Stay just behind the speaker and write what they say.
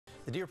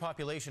The deer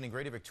population in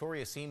Greater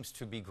Victoria seems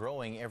to be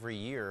growing every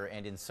year,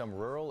 and in some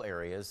rural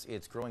areas,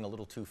 it's growing a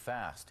little too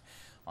fast.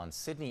 On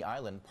Sidney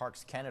Island,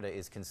 Parks Canada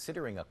is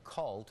considering a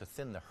cull to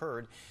thin the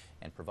herd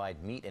and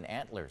provide meat and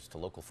antlers to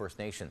local First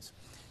Nations.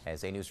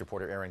 As A News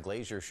reporter Aaron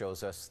Glazier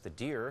shows us, the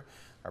deer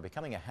are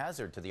becoming a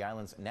hazard to the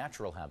island's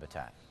natural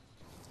habitat.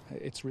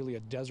 It's really a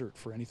desert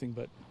for anything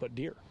but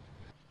deer.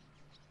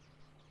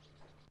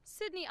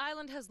 Sidney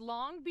Island has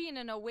long been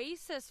an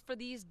oasis for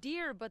these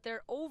deer, but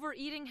their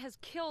overeating has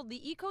killed the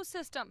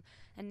ecosystem,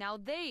 and now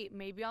they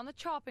may be on the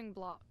chopping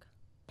block.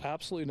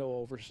 Absolutely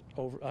no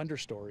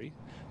understory.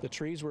 The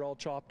trees were all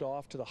chopped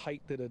off to the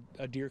height that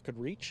a deer could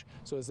reach,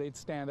 so as they'd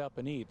stand up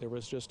and eat, there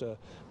was just a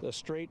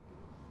straight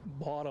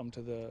bottom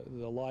to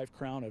the live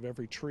crown of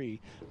every tree,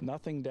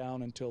 nothing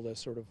down until this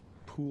sort of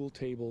pool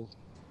table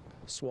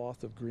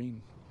swath of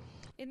green.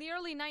 In the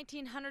early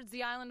 1900s,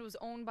 the island was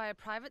owned by a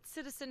private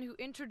citizen who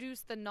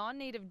introduced the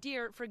non-native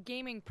deer for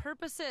gaming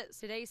purposes.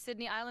 Today,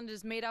 Sidney Island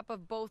is made up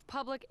of both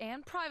public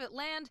and private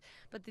land,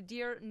 but the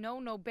deer know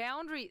no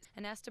boundaries.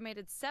 An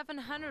estimated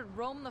 700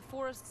 roam the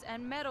forests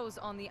and meadows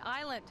on the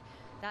island.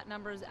 That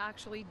number is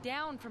actually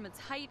down from its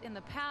height in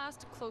the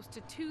past. Close to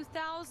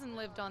 2,000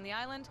 lived on the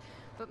island,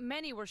 but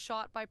many were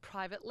shot by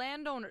private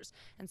landowners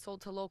and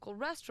sold to local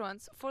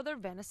restaurants for their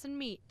venison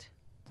meat.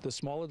 The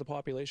smaller the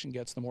population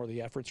gets, the more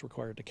the effort's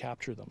required to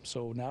capture them.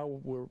 So now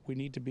we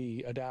need to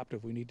be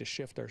adaptive. We need to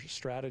shift our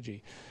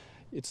strategy.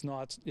 It's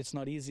not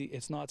easy.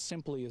 It's not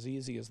simply as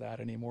easy as that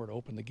anymore to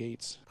open the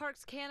gates.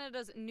 Parks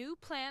Canada's new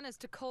plan is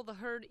to cull the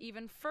herd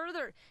even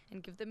further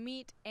and give the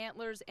meat,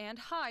 antlers, and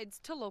hides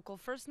to local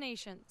First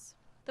Nations.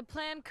 The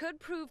plan could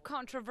prove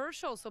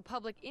controversial, so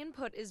public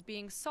input is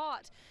being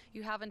sought.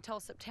 You have until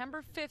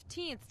September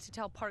 15th to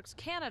tell Parks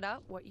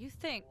Canada what you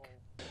think.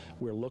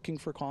 We're looking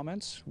for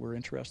comments. We're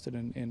interested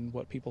in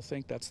what people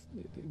think.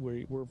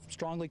 We're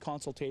strongly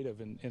consultative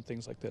in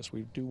things like this.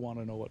 We do want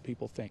to know what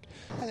people think.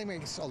 I think it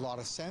makes a lot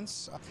of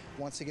sense.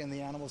 Once again,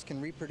 the animals can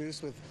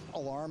reproduce with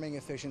alarming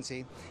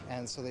efficiency,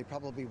 and so they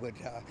probably would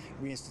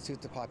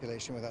reinstitute the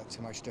population without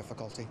too much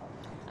difficulty.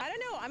 I don't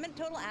know. I'm a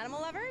total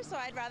animal lover, so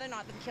I'd rather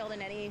not be killed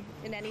in any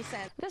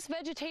sense. This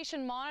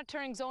vegetation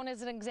monitoring zone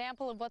is an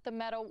example of what the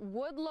meadow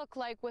would look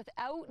like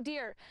without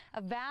deer.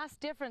 A vast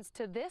difference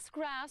to this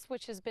grass,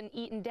 which has been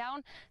eaten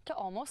down to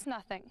almost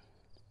nothing.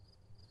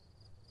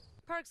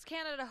 Parks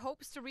Canada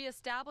hopes to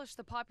re-establish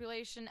the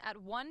population at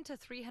 100 to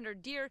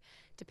 300 deer,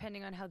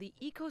 depending on how the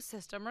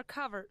ecosystem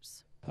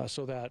recovers.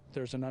 So that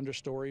there's an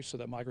understory, so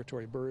that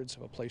migratory birds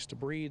have a place to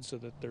breed, so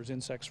that there's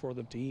insects for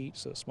them to eat,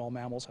 so that small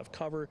mammals have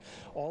cover.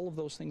 All of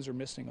those things are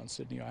missing on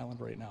Sidney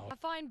Island right now. A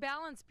fine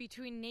balance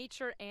between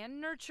nature and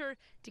nurture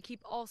to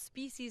keep all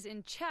species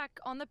in check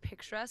on the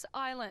picturesque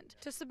island.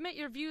 To submit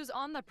your views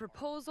on the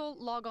proposal,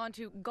 log on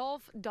to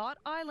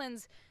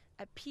golf.islands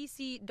at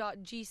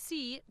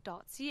pc.gc.ca.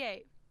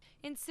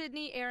 In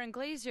Sydney, Aaron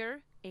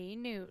Glazier, A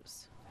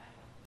News.